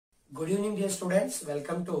Good evening dear students,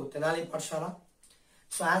 welcome to Pathashala.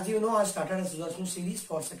 So as you know, I started a suggestion series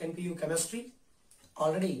for second PU chemistry.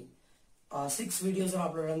 Already 6 videos are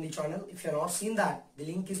uploaded on the channel. If you have not seen that, the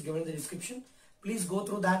link is given in the description. Please go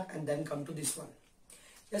through that and then come to this one.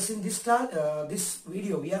 Yes, in this class, this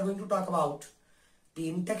video we are going to talk about the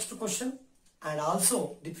in-text question and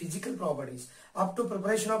also the physical properties. Up to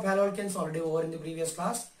preparation of haloalkanes already over in the previous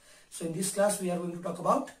class. So in this class we are going to talk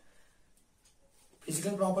about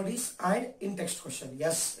physical properties and in-text question.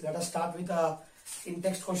 Yes, let us start with a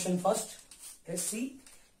in-text question first. Let's see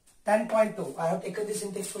 10.2. I have taken this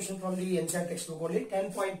in-text question from the NCERT textbook only.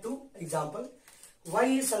 10.2 example. Why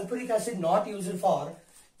is sulfuric acid not used for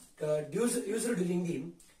used during the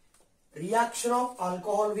reaction of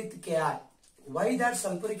alcohol with Ki? Why that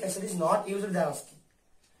sulfuric acid is not used, they are asking.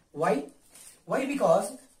 Why? Why?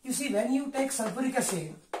 Because you see, when you take sulfuric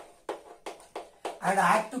acid and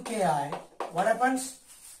add to Ki, what happens?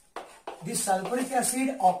 This sulfuric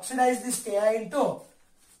acid oxidizes this Ki into,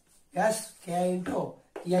 yes, Ki into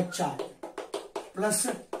HI plus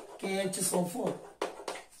KHSO4.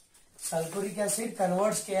 Sulfuric acid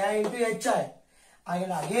converts Ki into HI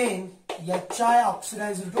and again HI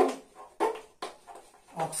oxidizes into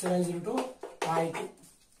I2.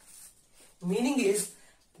 Meaning is,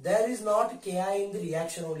 there is not Ki in the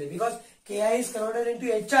reaction only, because Ki is converted into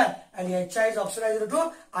HI and HI is oxidized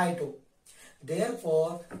into I2.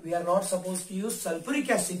 Therefore, we are not supposed to use sulfuric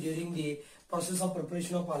acid during the process of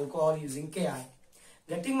preparation of alcohol using Ki.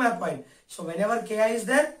 Getting my point? So, whenever Ki is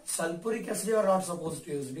there, sulfuric acid you are not supposed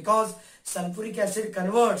to use, because sulfuric acid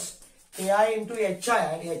converts Ki into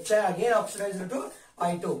HI and HI again oxidized into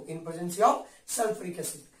I2 in presence of sulfuric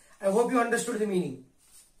acid. I hope you understood the meaning.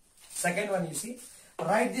 Second one, you see,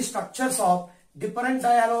 write the structures of different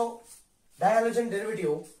dihalogen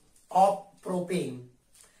derivative of propane.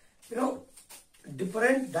 You know,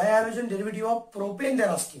 different dihalogen derivative of propane they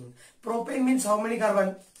are asking. Propane means how many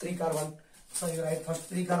carbon? 3 carbon. So you write first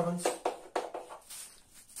 3 carbons.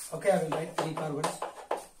 Okay, I will write 3 carbons.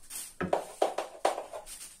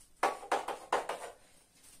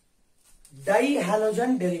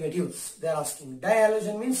 Dihalogen derivatives they are asking.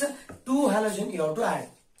 Dihalogen means 2 halogen you have to add.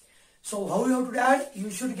 So how you have to add? You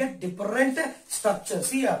should get different structures.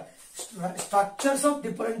 Here, structures of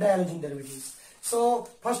different dihalogen derivatives. So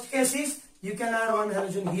first case is, you can add 1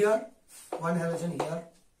 halogen here, 1 halogen here.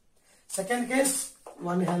 Second case,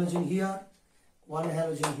 1 halogen here, 1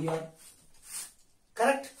 halogen here.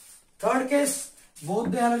 Correct? Third case, both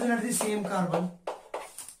the halogen are the same carbon.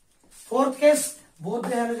 Fourth case, both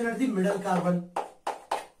the halogen are the middle carbon.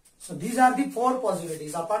 So these are the 4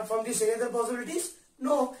 possibilities. Apart from this, any other possibilities?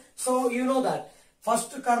 No. So you know that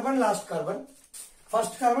first carbon, last carbon,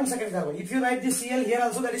 first carbon, second carbon. If you write the Cl here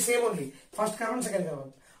also, that is same only. First carbon, second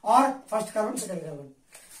carbon, or first carbon, second carbon.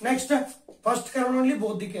 Next, first carbon only,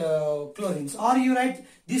 both the chlorines, or you write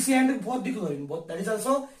this and both the chlorine, both, that is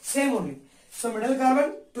also same only. So middle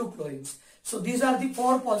carbon, 2 chlorines. So these are the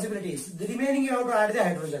 4 possibilities. The remaining you have to add the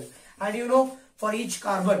hydrogen, and you know, for each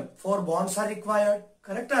carbon 4 bonds are required.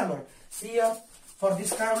 Correct or not? See here, for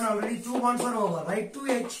this carbon already 2 bonds are over, right?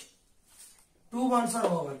 2H, 2 bonds are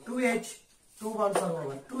over, 2H, 2 bonds are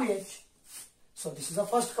over, 2H. So this is the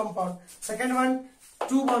first compound. Second one,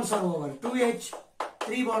 2 bonds are over, 2H,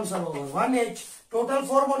 3 bonds are over, 1H. Total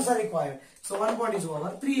 4 bonds are required. So 1 bond is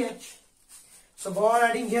over, 3H. So go on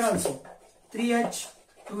adding here also, 3H,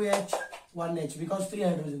 2H, 1H, because 3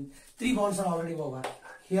 hydrogen. 3 bonds are already over.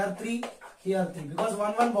 Here 3, here 3, because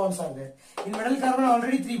 1 bonds are there. In middle carbon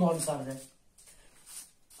already 3 bonds are there.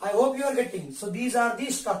 I hope you are getting. So these are the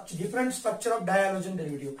different structure of dihalogen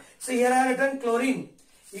derivative. So here I have written chlorine.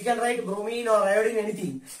 You can write bromine or iodine,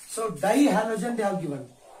 anything. So dihalogen they have given.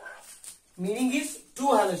 Meaning is 2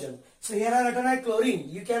 halogen. So here I have written a chlorine.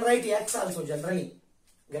 You can write X also generally.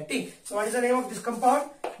 Getting? So what is the name of this compound?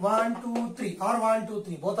 1, 2, 3 or 1, 2,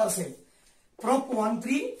 3. Both are same. Prop 1,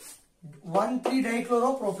 3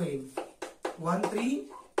 dichloropropane. 1, 3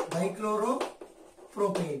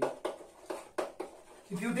 dichloropropane.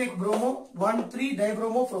 If you take bromo, 1, 3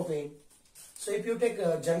 dibromopropane. So if you take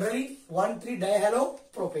generally 1, 3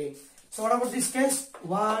 dihalopropane. So what about this case?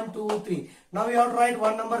 1, 2, 3. Now you have to write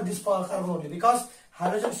one number this carbon only, because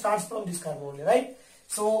halogen starts from this carbon only, right?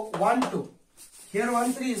 So 1, 2. Here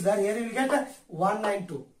 1, 3 is there. Here you will get 1, 9,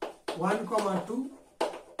 2. 1, 2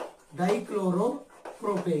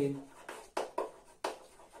 dichloropropane.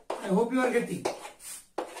 I hope you are getting.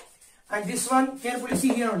 And this one, carefully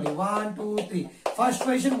see here only. 1, 2, 3. First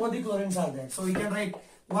position, both the chlorines are there. So we can write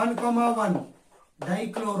 1, 1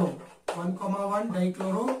 dichloro. 1, 1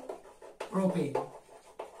 dichloropropane.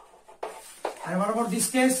 And what about this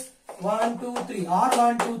case? 1, 2, 3, or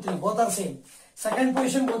 1, 2, 3, both are same. Second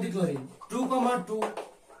position, both the chlorine. 2, 2,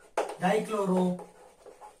 dichloro,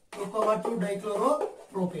 2, 2,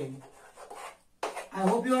 dichloropropane. I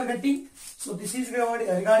hope you are getting. So this is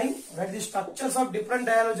regarding the structures of different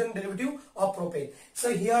dihalogen derivative of propane.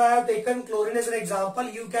 So here I have taken chlorine as an example.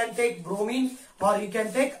 You can take bromine or you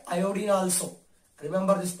can take iodine also.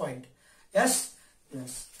 Remember this point. Yes?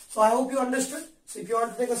 Yes. So I hope you understood. So if you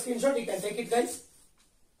want to take a screenshot, you can take it, guys.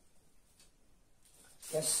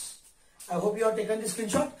 Yes. I hope you have taken this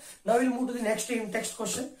screenshot. Now we'll move to the next in-text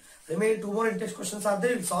question. Remaining 2 more in-text questions are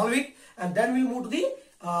there. We'll solve it and then we'll move to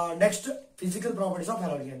the next physical properties of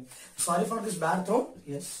halogen. Sorry for this bad throat.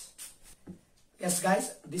 Yes. Yes,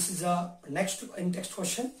 guys. This is a next in-text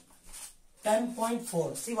question.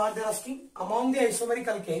 10.4. See what they are asking. Among the isomeric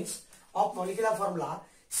alkanes of molecular formula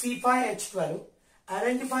C5H12,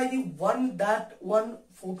 identify the one that one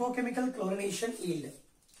photochemical chlorination yield.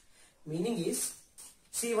 Meaning is,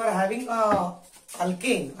 see, we are having a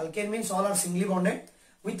alkane. Alkane means all are singly bonded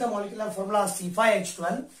with the molecular formula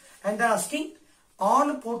C5H12, and they are asking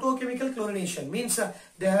on photochemical chlorination. Means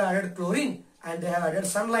they have added chlorine and they have added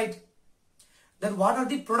sunlight. Then what are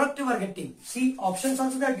the product you are getting? See, options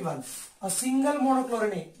also they are given. A single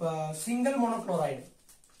monochloride,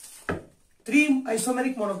 3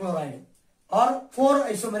 isomeric monochloride, or 4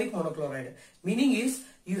 isomeric monochloride. Meaning is,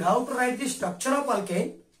 you have to write the structure of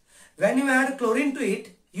alkane. When you add chlorine to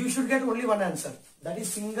it, you should get only one answer. That is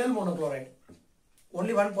single monochloride.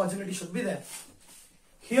 Only one possibility should be there.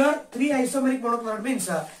 Here 3 isomeric monochloride means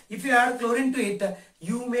if you add chlorine to it,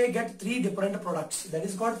 you may get 3 different products. That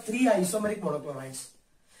is called 3 isomeric monochlorides.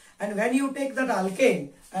 And when you take that alkane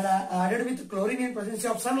and added with chlorine in presence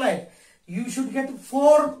of sunlight, you should get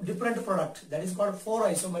 4 different products. That is called 4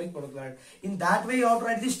 isomeric monochloride. In that way, you have to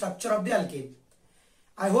write the structure of the alkane.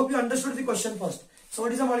 I hope you understood the question first. So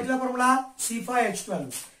what is the molecular formula?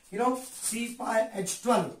 C5H12. You know,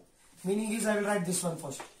 C5H12. Meaning is, I will write this one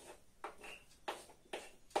first.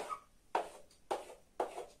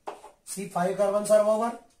 See, 5 carbons are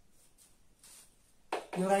over.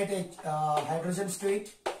 You write hydrogens to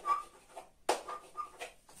it.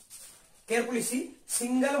 Carefully see,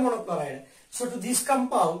 single monochloride. So to this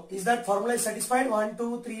compound, is that formula is satisfied? 1,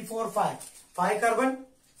 2, 3, 4, 5. 5 carbon,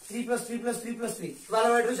 3 plus 3 plus 3 plus 3. 12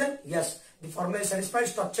 hydrogen? Yes. The formula is satisfied,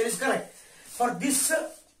 structure is correct. For this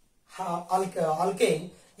alkane,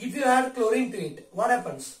 if you add chlorine to it, what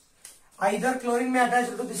happens? Either chlorine may attach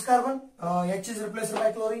to this carbon, H is replaced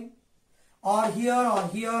by chlorine, or here, or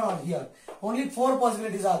here, or here. Only 4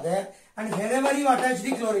 possibilities are there, and wherever you attach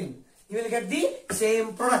the chlorine, you will get the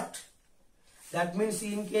same product. That means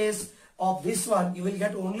in case of this one, you will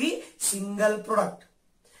get only single product.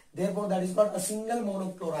 Therefore, that is called a single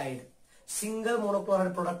monochloride. Single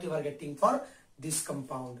monochloride product you are getting for this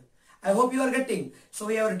compound. I hope you are getting. So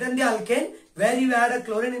we have written the alkane. Where you add a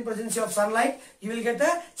chlorine in presence of sunlight, you will get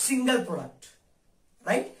a single product.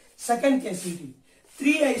 Right? Second case, 3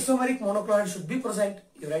 isomeric monochloride should be present.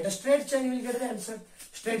 You write a straight chain, you will get the answer.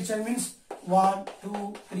 Straight chain means 1,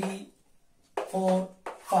 2, 3, 4,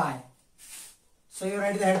 5. So you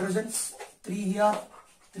write the hydrogens. 3 here,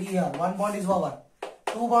 3 here. 1 bond is over.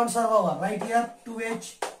 2 bonds are over. Right here,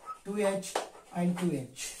 2H, 2H, and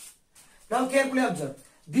 2H. Now carefully observe.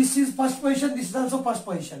 This is first position, this is also first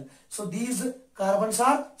position. So these carbons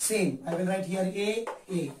are same. I will write here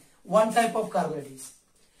A. One type of carbon it is.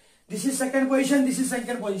 This is second position, this is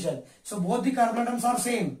second position. So both the carbon atoms are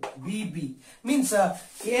same. B. Means A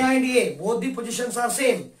and A, both the positions are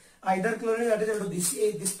same. Either chlorine is attached to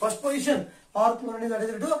this first position, or chlorine is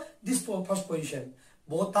attached to this first position.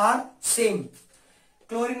 Both are same.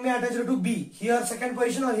 Chlorine may attach to B. Here second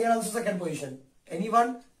position, or here also second position.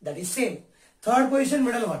 Anyone, that is same. Third position,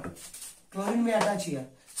 middle one. Chlorine may attach here.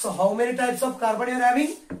 So how many types of carbon you are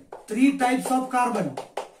having? 3 types of carbon.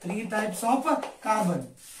 3 types of carbon.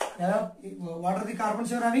 What are the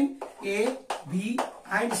carbons you are having? A, B,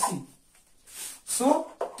 and C.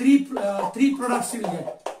 So 3 products you will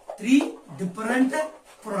get. 3 different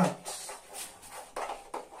products.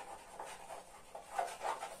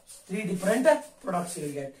 3 different products you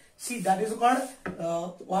will get. See, that is called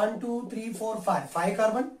 1, 2, 3, 4, 5. 5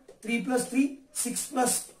 carbon. 3 plus 3, 6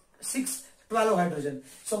 plus 6, 12 hydrogen.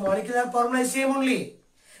 So molecular formula is same only.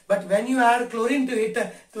 But when you add chlorine to it,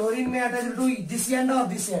 chlorine may attach to this end or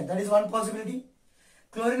this end. That is one possibility.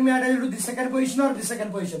 Chlorine may attach to the second position or the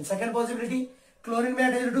second position. Second possibility. Chlorine may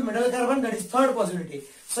attach to middle carbon. That is third possibility.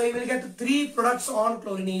 So you will get 3 products on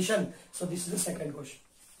chlorination. So this is the second question.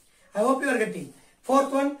 I hope you are getting.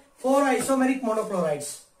 Fourth one, 4 isomeric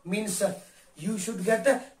monochlorides. Means you should get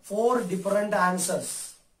 4 different answers.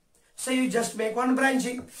 So you just make one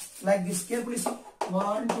branching like this. Carefully see.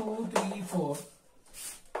 1, 2, 3, 4.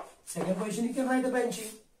 Second position you can write the branching.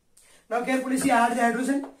 Now carefully see, add the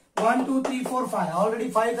hydrogen. 1, 2, 3, 4, 5. Already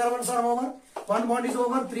 5 carbons are over. One bond is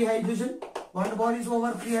over, 3 hydrogen. One bond is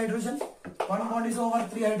over, 3 hydrogen. One bond is over,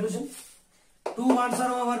 3 hydrogen. 2 bonds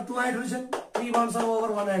are over, 2 hydrogen. 3 bonds are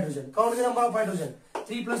over, 1 hydrogen. Count the number of hydrogen.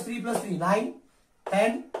 3 plus 3 plus 3. 9,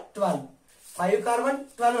 10, 12. 5 carbon,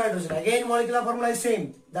 12 hydrogen. Again molecular formula is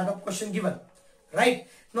same. That of question given. Right.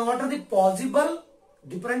 Now what are the possible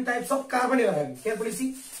different types of carbon you are having? Carefully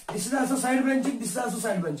see. This is also side branching. This is also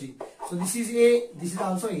side branching. So this is A. This is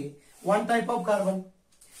also A. One type of carbon.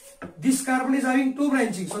 This carbon is having 2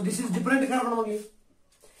 branching. So this is different carbon only.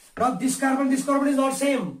 Now this carbon is not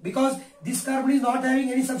same because this carbon is not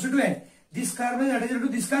having any substituent. This carbon is attached to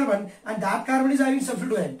this carbon and that carbon is having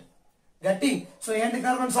substituent. Getting? So A and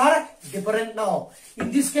carbons are different now.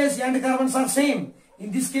 In this case A and carbons are same.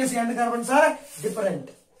 In this case A and carbons are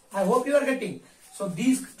different. I hope you are getting. So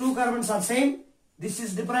these 2 carbons are same. This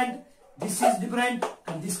is different. This is different.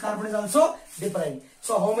 And this carbon is also different.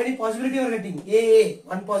 So how many possibility you are getting? A,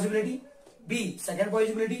 one possibility. B, second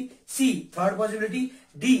possibility. C, third possibility.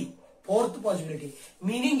 D, fourth possibility.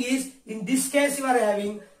 Meaning is, in this case you are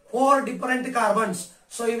having 4 different carbons.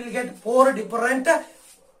 So you will get 4 different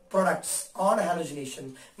products on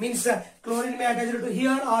halogenation. Means chlorine may attach to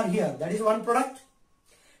here or here. That is one product.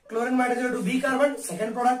 Chlorine may attach to B carbon,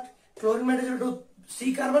 second product. Chlorine may attach to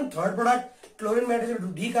C carbon, third product. Chlorine may attach to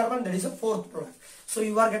D carbon, that is a fourth product. So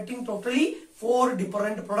you are getting totally 4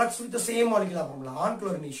 different products with the same molecular formula on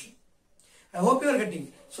chlorination. I hope you are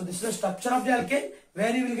getting. So this is the structure of the alkane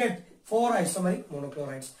where you will get 4 isomeric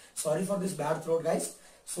monochlorides. Sorry for this bad throat, guys.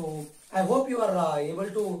 So I hope you are able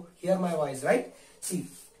to hear my voice, right? See,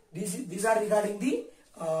 these are regarding the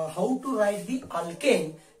how to write the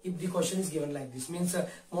alkane if the question is given like this. Means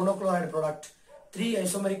monochloride product, 3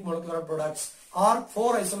 isomeric monochloride products or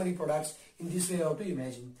 4 isomeric products. In this way you have to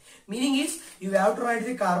imagine. Meaning is, you have to write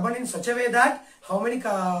the carbon in such a way that how many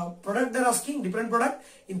product they are asking, different product,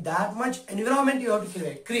 in that much environment you have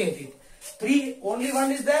to create it. 3, only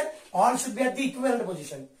 1 is there, all should be at the equivalent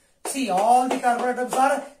position. See, all the carbon atoms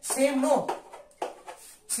are same, no?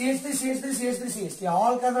 CH3, CH3, CH3, CH3,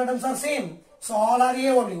 all carbon atoms are same. So all are A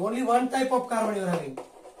only. Only one type of carbon you are having.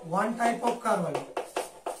 One type of carbon.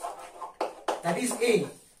 That is A.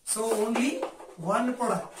 So only one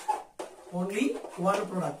product. Only one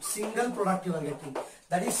product. Single product you are getting.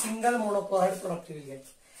 That is single monochloride product you will get.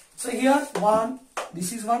 So here 1,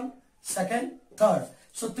 this is 1, second, third.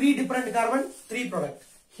 So 3 different carbon, 3 product.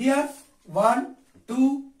 Here 1,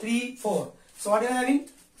 2, 3, 4. So what you are having?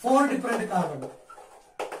 4 different carbon.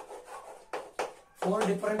 4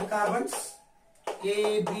 different carbons.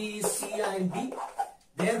 A, B, C and D.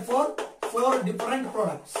 Therefore 4 different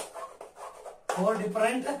products. 4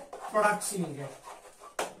 different products you will get.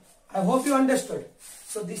 I hope you understood.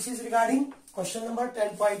 So this is regarding question number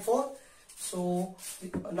 10.4. So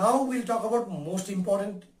now we'll talk about most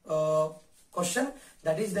important question.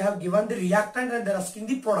 That is, they have given the reactant and they are asking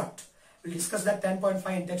the product. We'll discuss that 10.5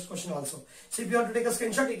 in text question also. So if you want to take a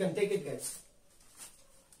screenshot, you can take it, guys.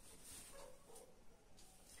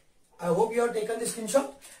 I hope you have taken the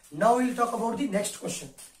screenshot. Now we'll talk about the next question.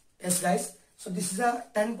 Yes, guys. So this is a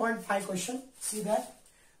 10.5 question. See that.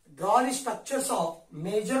 Draw the structures of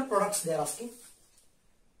major products they are asking.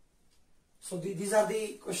 So these are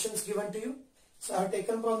the questions given to you. So I have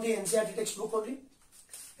taken from the NCERT textbook only.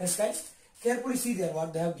 Yes, guys. Carefully see there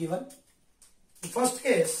what they have given. The first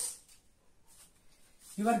case,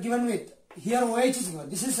 you are given with, here OH is given.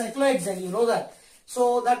 This is cyclohexane, you know that.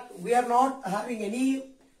 So that we are not having any,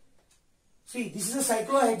 see, this is a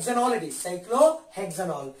cyclohexanol, it is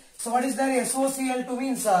cyclohexanol. So what is there? SOCl2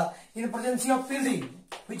 means in presence of pyridine.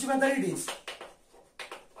 Which method it is?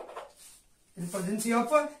 In presence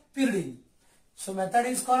of pyridine. So method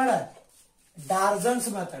is called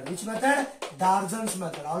Darzan's method. Which method? Darzan's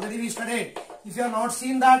method. Already we studied. If you have not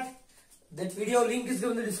seen that video link is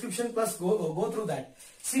given in the description, plus go through that.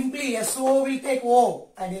 Simply SO will take O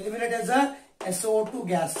and eliminate as a SO2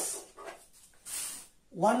 gas.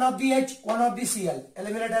 One of the H, one of the Cl.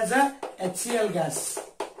 Eliminate as a HCl gas.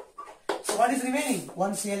 So what is remaining?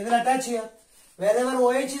 One Cl will attach here. Wherever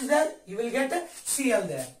OH is there, you will get a Cl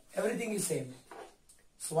there. Everything is same.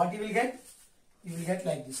 So what you will get? You will get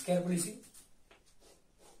like this. Carefully see.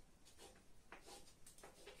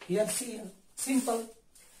 Here Cl. Simple.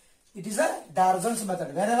 It is a Darzan's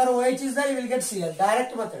method. Wherever OH is there, you will get Cl.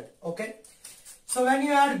 Direct method. Okay. So when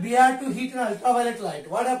you add Br to heat in ultraviolet light,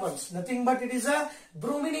 what happens? Nothing but it is a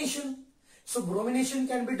bromination. So bromination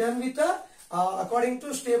can be done with a according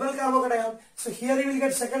to stable carbocation. So here you will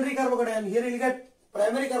get secondary carbocation, here you will get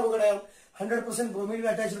primary carbocation. 100% bromine will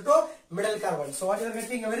attach to middle carbon. So what you are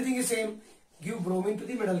getting, everything is same. Give bromine to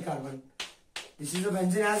the middle carbon. This is the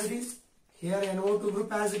benzene as it is. Here NO2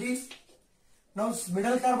 group as it is. Now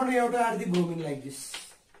middle carbon we have to add the bromine like this.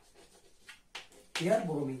 Here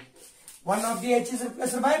bromine. One of the H is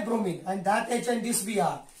replaced by bromine, and that H and this Br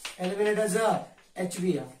eliminated as a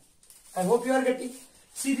HBr. I hope you are getting.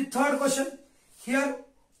 See the third question. Here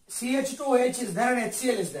CH2OH is there and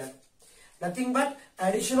HCl is there. Nothing but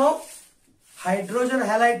addition of hydrogen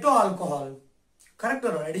halide to alcohol. Correct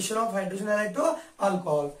or not? Addition of hydrogen halide to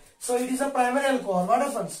alcohol. So it is a primary alcohol. What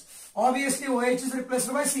happens? Obviously OH is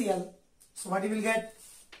replaced by Cl. So what you will get?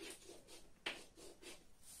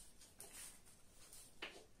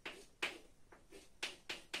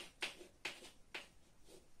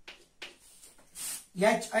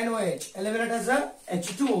 H and OH eliminate as a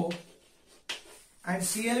H2O, and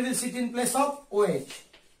Cl will sit in place of OH.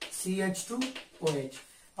 CH2OH.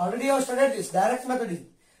 Already I have studied this. Direct method is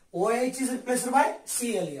OH is replaced by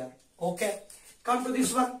Cl here. Okay. Come to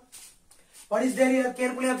this one. What is there here?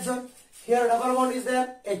 Carefully observe. Here double bond is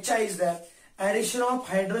there. HI is there. Addition of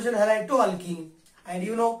hydrogen halide to alkene. And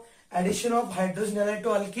you know addition of hydrogen halide to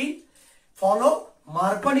alkene follow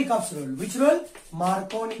Markovnikov's rule. Which rule?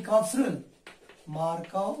 Markovnikov's rule.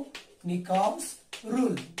 Markovnikov's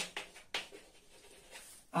rule.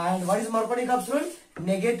 And what is Markovnikov's rule?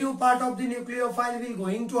 Negative part of the nucleophile will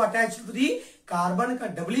going to attach to the carbon,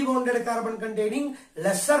 doubly bonded carbon containing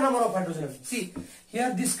lesser number of hydrogen atoms. See,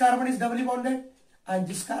 here this carbon is doubly bonded and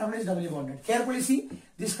this carbon is doubly bonded. Carefully see,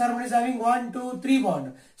 this carbon is having 1, 2, 3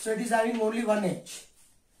 bond. So it is having only one H.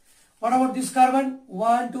 What about this carbon?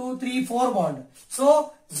 1, 2, 3, 4 bond.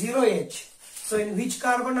 So 0 H. So in which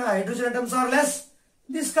carbon hydrogen atoms are less?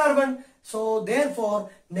 This carbon. So therefore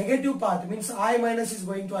negative part means I minus is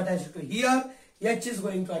going to attach to here. H is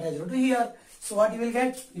going to attach to here. So what you will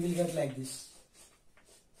get? You will get like this.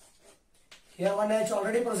 Here one H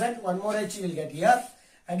already present. One more H you will get here.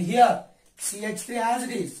 And here CH3 as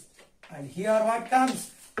it is. And here what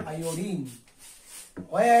comes? Iodine.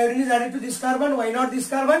 Why iodine is added to this carbon? Why not this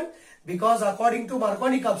carbon? Because according to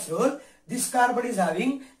Markovnikov's rule, this carbon is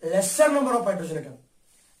having lesser number of hydrogen atom.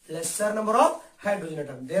 Lesser number of hydrogen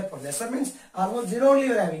atom. Therefore, lesser means almost 0 only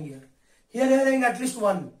you are having here. Here you are having at least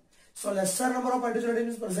 1. So, lesser number of hydrogen atom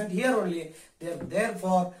is present here only.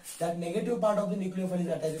 Therefore, that negative part of the nucleophile is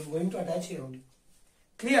attached, going to attach here only.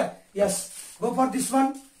 Clear? Yes. Go for this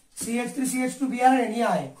one. CH3, CH2, Br and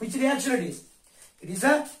NEI. Which reaction it is? It is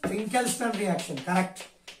a Finkelstein reaction. Correct.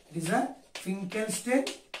 It is a Finkelstein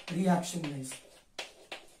reaction, guys.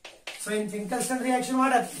 So in Finkelstein reaction,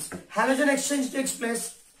 what happens? Halogen exchange takes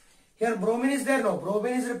place. Here bromine is there, no.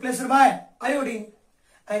 Bromine is replaced by iodine.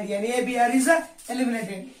 And NaBr is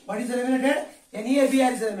eliminated. What is eliminated?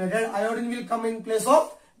 NaBr is eliminated. Iodine will come in place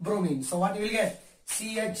of bromine. So what you will get?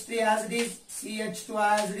 CH3 as it is,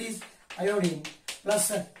 CH2 as it is, iodine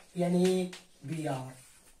plus NaBr.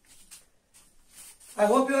 I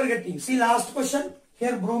hope you are getting. See last question.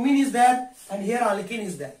 Here bromine is there and here alkene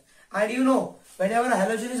is there. And you know, whenever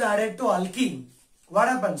halogen is added to alkene, what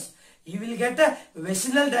happens? You will get a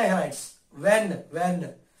vicinal dihalides.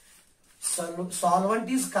 When solvent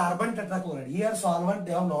is carbon tetrachloride. Here solvent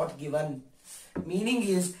they have not given. Meaning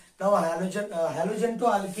is now halogen to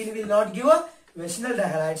alkene will not give a vicinal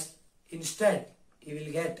dihalides. Instead, you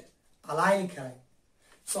will get allylic halide.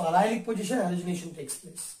 So allylic position halogenation takes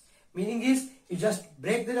place. Meaning is you just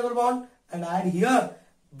break the double bond and add here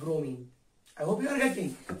bromine. I hope you are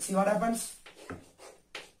getting. See what happens.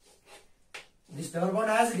 This double bond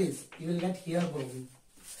as it is, you will get here bromine.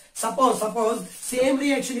 Suppose same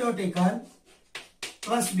reaction you have taken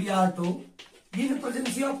plus Br2 in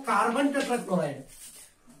presence of carbon tetrachloride.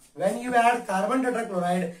 When you add carbon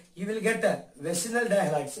tetrachloride, you will get vicinal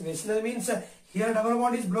dihalides. Vicinal means here double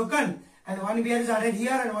bond is broken and one Br is added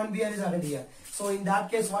here and one Br is added here. So in that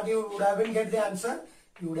case, what you would have been get the answer?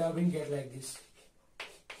 You would have been get like this.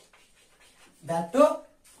 That to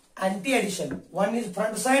anti-addition. One is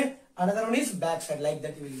front side, another one is back side, like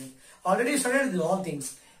that you will get. Already studied all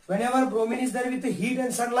things. Whenever bromine is there with the heat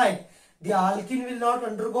and sunlight, the alkene will not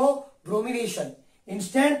undergo bromination.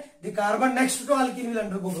 Instead, the carbon next to alkene will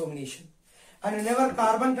undergo bromination. And whenever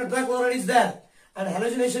carbon tetrachloride is there and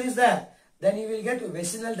halogenation is there, then you will get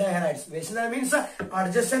vicinal dihalides. Vicinal means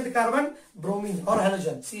adjacent carbon bromine or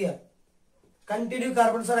halogen. See here. Continuous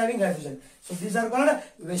carbons are having hydrogen. So these are called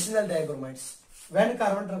vicinal dibromides. When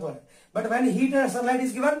carbon tetrachloride. But when heat and sunlight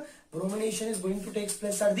is given, bromination is going to take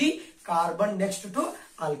place at the carbon next to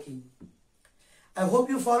alkene. I hope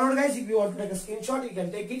you followed, guys. If you want to take a screenshot, you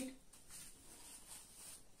can take it.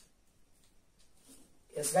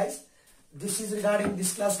 Yes guys, this is regarding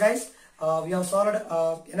this class guys. We have solved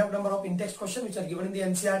enough number of in-text questions which are given in the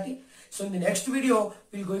NCERT. So in the next video,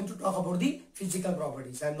 we are going to talk about the physical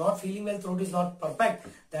properties. I am not feeling well, throat is not perfect.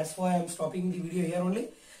 That's why I am stopping the video here only.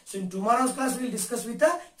 So in tomorrow's class, we will discuss with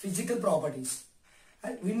the physical properties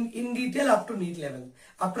and in detail up to NEET level.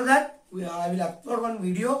 After that, I will upload one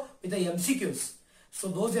video with the MCQs. So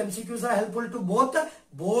those MCQs are helpful to both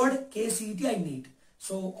board, KCET and NEET.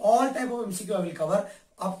 So all type of MCQ I will cover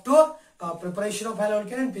up to preparation of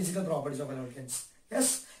haloalkane and physical properties of haloalkanes.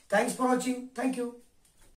 Yes, thanks for watching. Thank you.